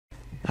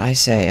I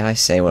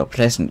say, what a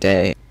pleasant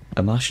day.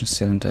 A Martian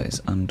cylinder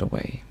is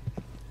underway.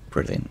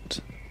 Brilliant.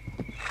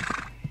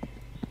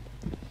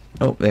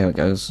 Oh, there it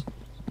goes.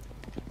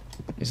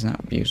 Isn't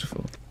that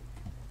beautiful?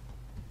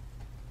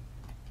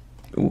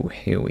 Ooh,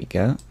 here we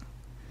go.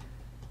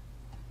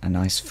 A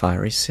nice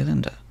fiery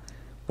cylinder.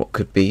 What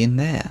could be in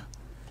there?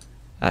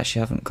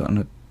 Actually, I haven't gotten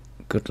a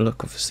good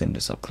look of the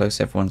cylinders up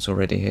close. Everyone's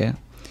already here.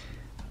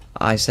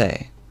 I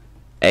say,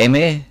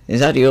 Amy,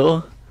 is that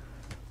you?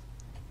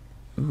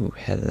 Ooh,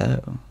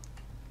 hello.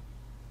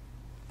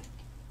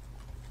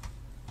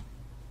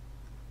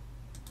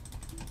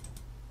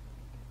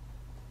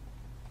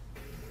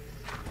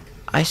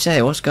 I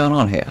say, what's going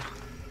on here?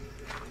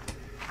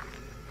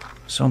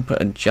 Someone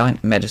put a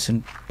giant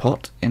medicine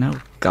pot in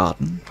our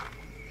garden?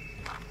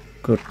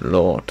 Good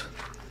lord.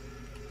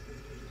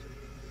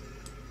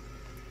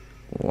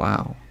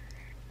 Wow.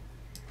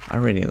 I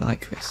really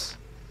like this.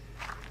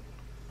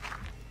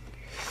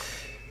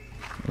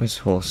 Where's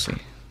Horsey?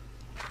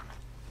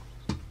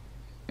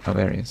 Oh,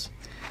 there he is.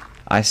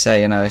 I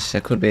say, you know,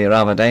 it could be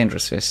rather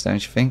dangerous this,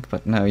 don't you think?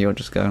 But no, you're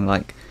just going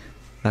like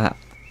that.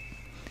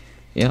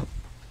 Yep,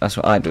 that's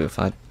what I'd do if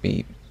I'd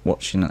be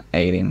watching an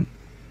alien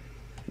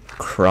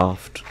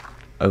craft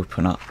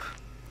open up.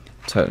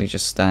 Totally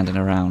just standing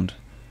around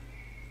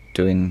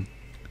doing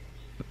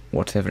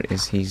whatever it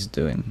is he's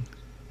doing.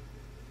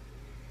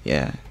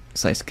 Yeah,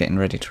 it's like it's getting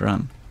ready to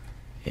run.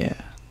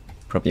 Yeah,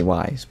 probably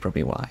wise,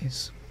 probably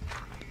wise.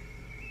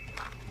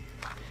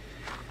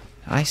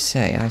 I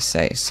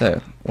say,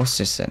 so, what's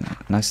this then?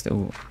 Nice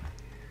little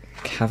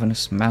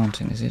cavernous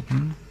mountain, is it?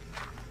 Hmm?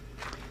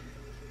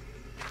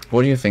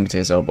 What do you think it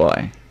is, old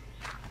boy?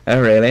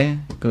 Oh, really?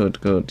 Good,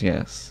 good,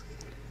 yes.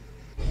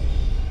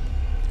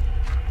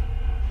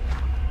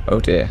 Oh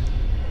dear.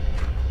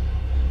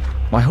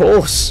 My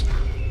horse!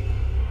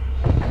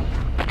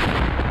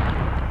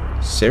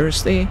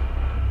 Seriously?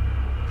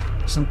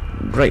 Some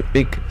great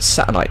big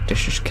satellite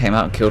dish just came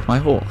out and killed my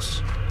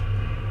horse.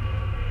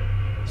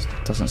 This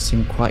doesn't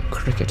seem quite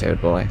cricket,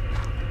 old boy.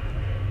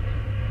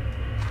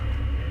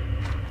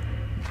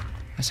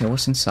 I say,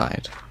 what's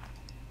inside?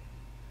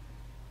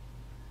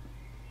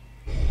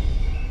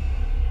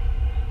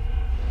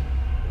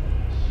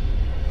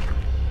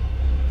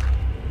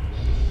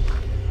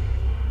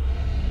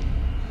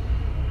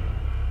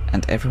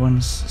 And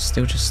everyone's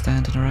still just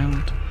standing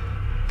around?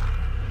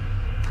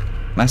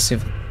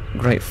 Massive,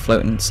 great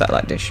floating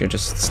satellite dish, you're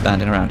just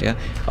standing around, yeah?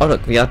 Oh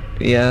look,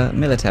 the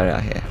military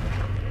are here.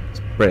 It's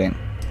brilliant.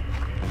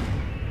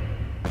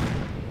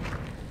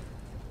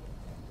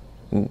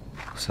 Ooh,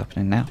 what's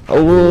happening now?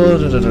 Oh!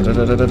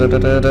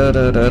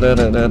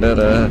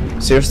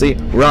 Seriously?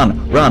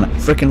 Run! Run!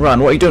 Frickin' run!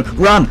 What are you doing?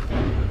 Run!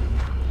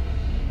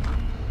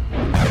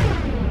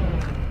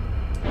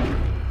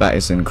 That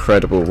is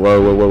incredible. Whoa,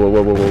 whoa, whoa, whoa,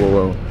 whoa, whoa, whoa,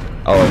 whoa.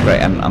 Oh,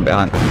 great, I'm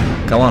behind.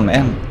 Come on,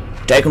 man.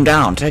 Take them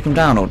down,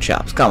 old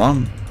chaps. Come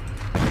on.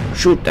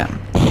 Shoot them.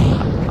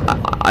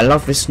 I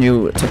love this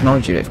new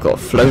technology they've got.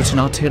 Floating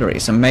artillery.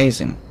 It's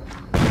amazing.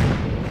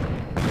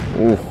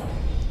 Ooh.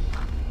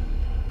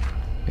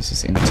 This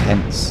is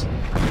intense.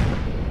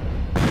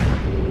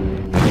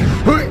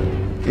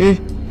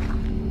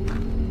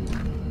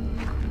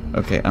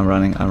 Okay, I'm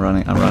running.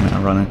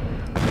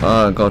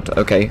 Oh, God.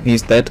 Okay,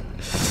 he's dead.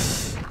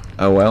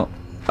 Oh, well.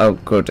 Oh,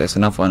 good. There's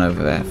another one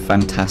over there.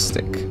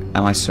 Fantastic.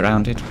 Am I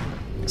surrounded?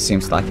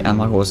 Seems like it. And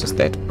my horse is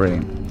dead.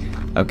 Brilliant.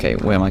 Okay,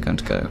 where am I going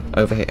to go?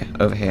 Over here.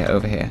 Over here.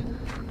 Over here.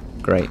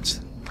 Great.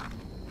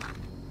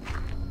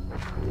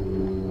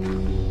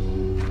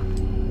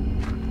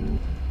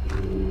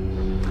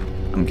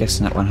 I'm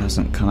guessing that one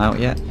hasn't come out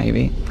yet,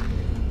 maybe?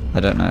 I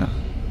don't know.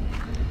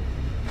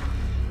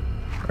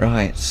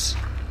 Right.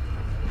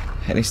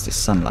 At least it's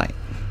sunlight.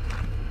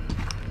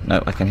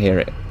 No, I can hear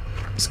it.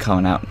 It's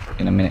coming out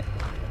in a minute.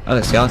 Oh,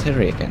 it's the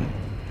artillery again.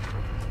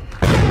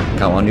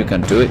 Come on, you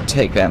can do it.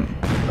 Take them.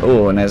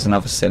 Oh, and there's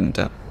another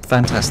cylinder.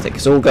 Fantastic.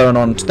 It's all going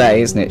on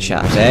today, isn't it,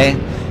 chaps, eh?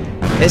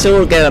 It's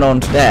all going on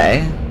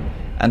today.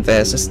 And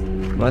there's this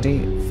bloody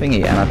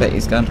thingy, and I bet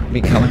he's going to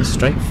be coming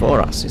straight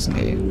for us, isn't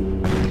he?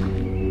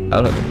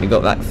 Oh, look, we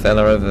got that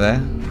fella over there.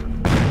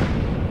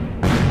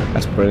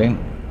 That's brilliant.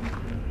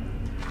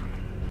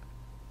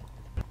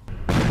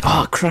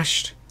 Ah,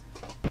 crashed.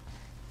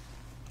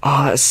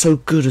 Ah, that's so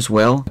good as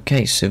well.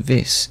 Okay, so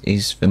this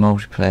is the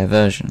multiplayer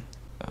version.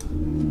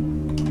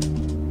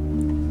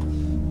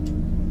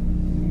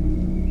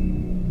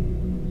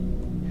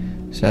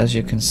 So as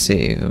you can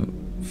see, the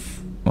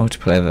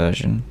multiplayer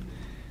version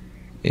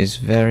is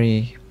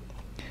very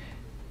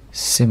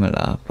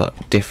similar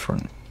but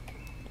different.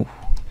 Ooh.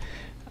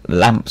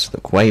 Lamps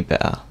look way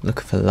better. Look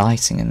at the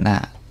lighting in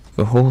that.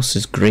 The horse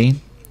is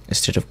green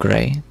instead of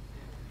grey.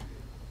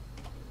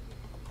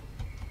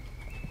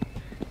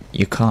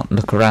 You can't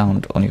look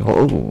around on your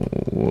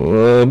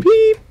oh,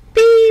 beep,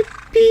 beep,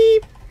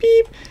 beep,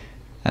 beep.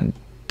 And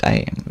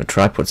damn, the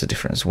tripods are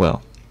different as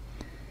well.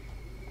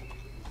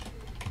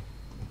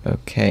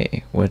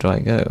 Okay, where do I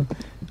go?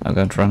 I'm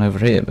going to run over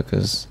here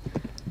because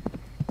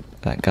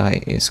that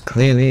guy is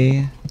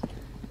clearly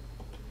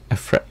a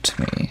threat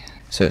to me.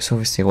 So it's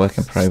obviously a work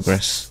in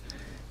progress.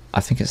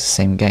 I think it's the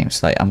same game,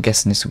 so like, I'm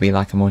guessing this will be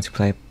like a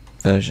multiplayer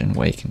version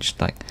where you can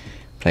just like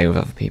play with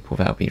other people.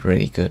 That'll be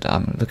really good.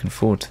 I'm looking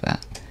forward to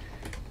that.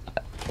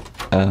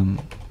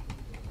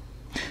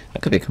 I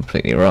could be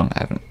completely wrong. I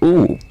haven't.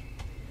 Ooh,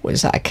 what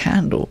is that? A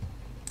candle?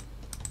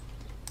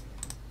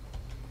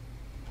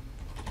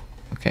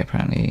 Okay,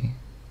 apparently,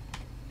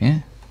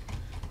 yeah.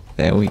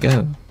 There we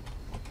go.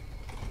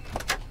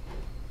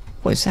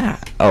 What is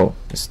that? Oh,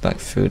 it's like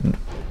food and...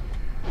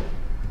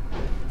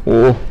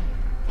 Oh.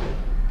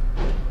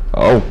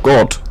 Oh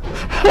god.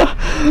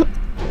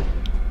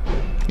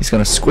 He's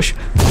gonna squish.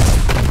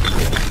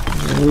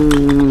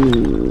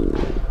 Ooh.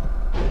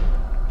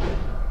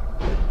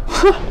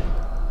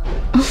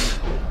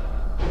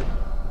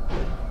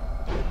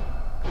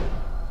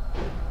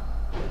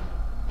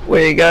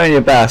 Where are you going,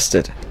 you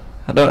bastard?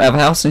 I don't have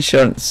house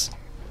insurance.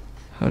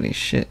 Holy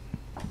shit.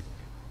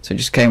 So he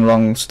just came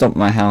along, stomped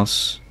my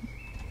house.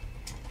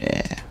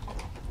 Yeah.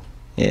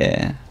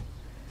 Yeah.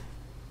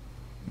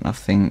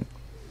 Nothing.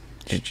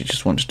 You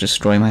just want to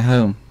destroy my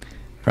home.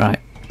 Right.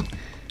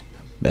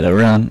 Better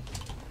run.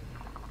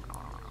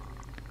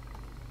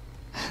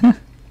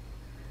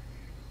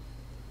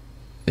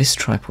 This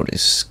tripod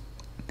is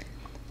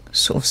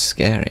sort of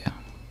scarier.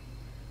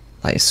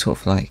 Like, it's sort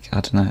of like, I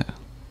don't know.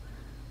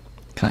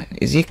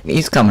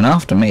 He's coming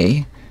after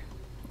me.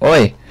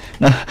 Oi!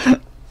 No,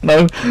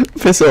 no,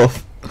 piss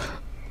off.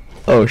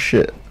 Oh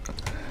shit.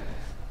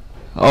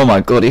 Oh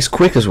my god, he's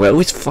quick as well.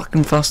 He's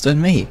fucking faster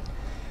than me.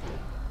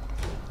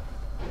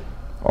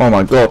 Oh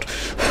my god.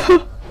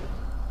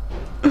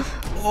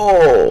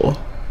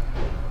 Oh.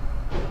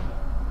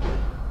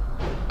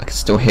 I can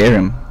still hear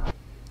him.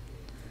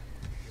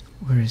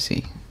 Where is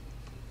he?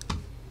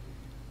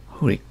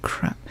 Holy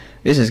crap.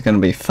 This is going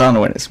to be fun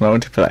when it's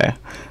multiplayer.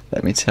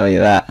 Let me tell you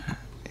that.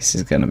 This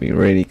is going to be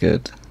really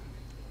good.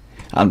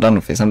 I'm done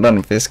with this. I'm done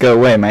with this. Go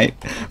away, mate.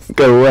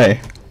 Go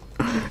away.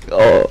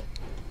 Oh.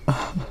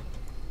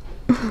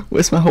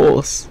 Where's my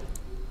horse?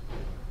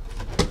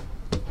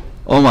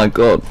 Oh my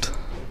god.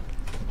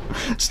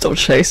 Stop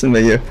chasing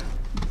me, you.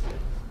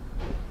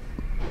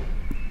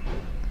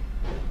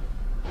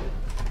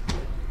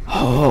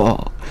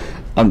 Oh.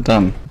 I'm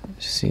done.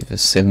 See the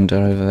cylinder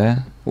over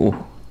there.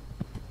 Ooh.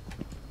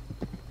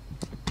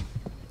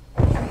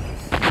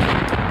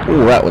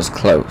 Ooh, that was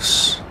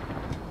close.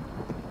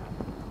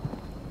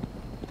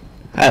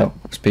 Oh,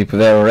 there's people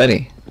there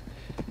already.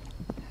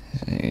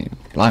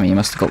 Blimey, you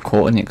must have got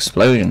caught in the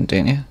explosion,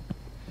 didn't you?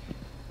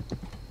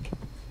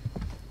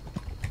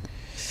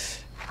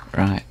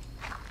 Right.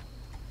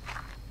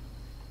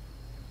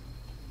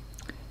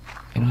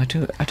 You know,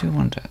 I do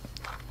wonder.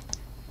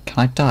 Can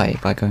I die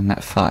by going in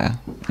that fire?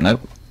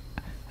 Nope.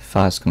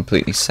 Fire's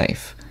completely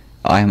safe.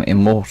 I am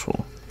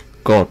immortal.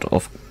 God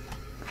of...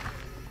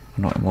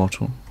 I'm not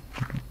immortal.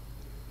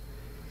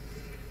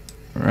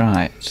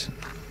 Right.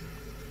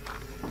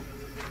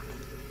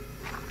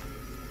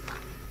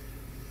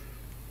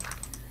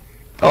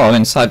 Oh, I'm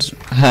inside.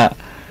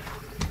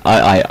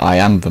 I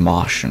am the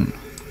Martian.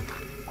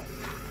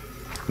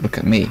 Look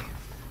at me.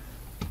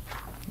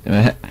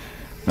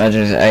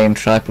 Imagine his aim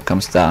tripod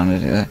comes down.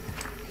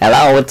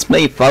 Hello, it's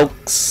me,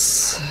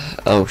 folks.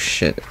 Oh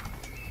shit.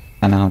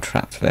 And now I'm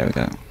trapped. There we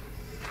go.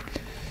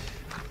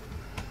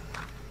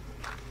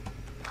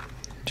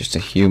 Just a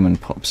human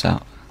pops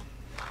out.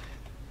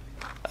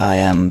 I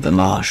am the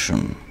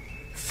Martian.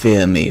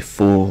 Fear me,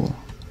 fool.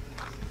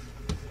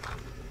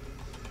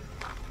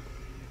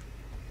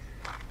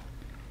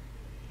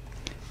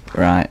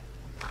 Right.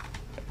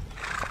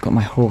 Got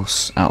my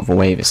horse out of the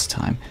way this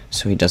time,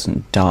 so he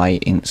doesn't die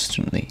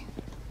instantly.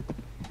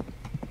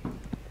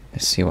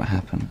 Let's see what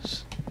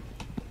happens.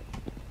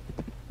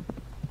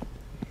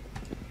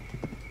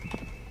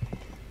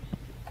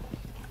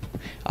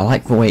 I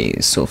like the way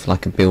it's sort of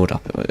like a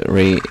build-up, a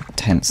really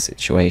tense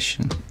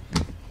situation.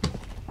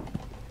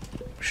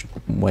 Just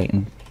wait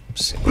and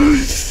see.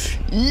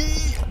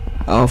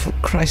 Oh, for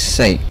Christ's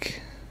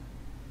sake.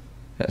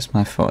 That's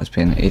my fault as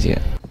being an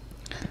idiot.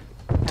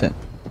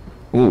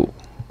 Ooh.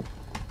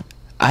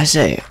 I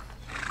say,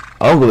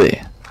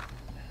 ugly.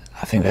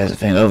 I think there's a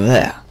thing over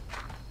there.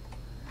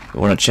 You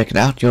want to check it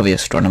out? You're the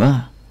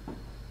astronomer.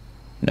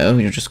 No,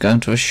 you're just going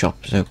to a shop.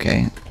 It's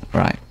okay.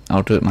 Right,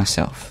 I'll do it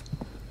myself.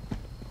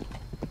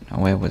 Now,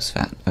 where was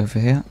that? Over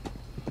here?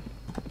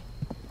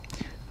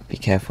 Be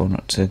careful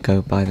not to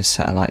go by the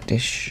satellite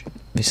dish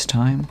this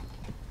time.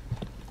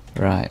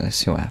 Right, let's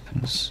see what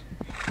happens.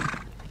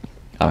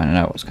 I don't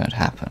know what's going to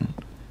happen.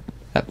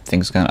 That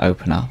thing's going to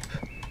open up.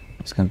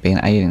 There's going to be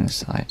an alien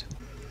inside.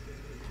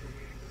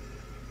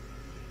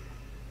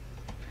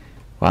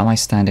 Why am I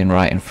standing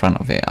right in front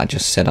of it? I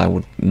just said I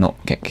would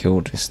not get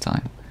killed this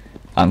time.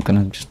 I'm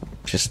going to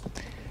just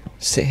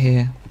sit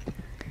here,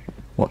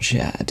 watch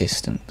it at a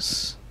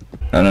distance.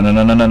 No, no, no,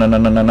 no, no, no, no,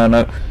 no, no, no,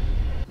 no.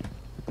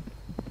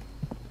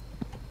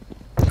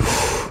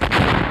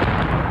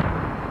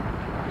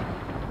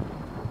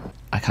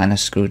 I kind of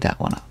screwed that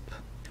one up.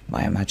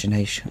 My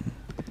imagination,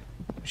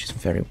 which is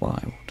very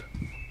wild.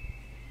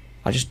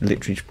 I just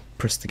literally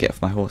pressed to get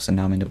off my horse and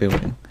now I'm in the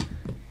building.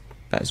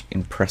 That is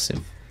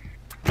impressive.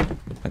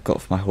 I got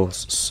off my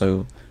horse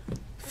so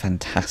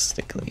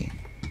fantastically.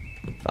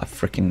 I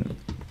freaking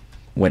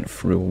went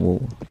through a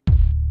wall.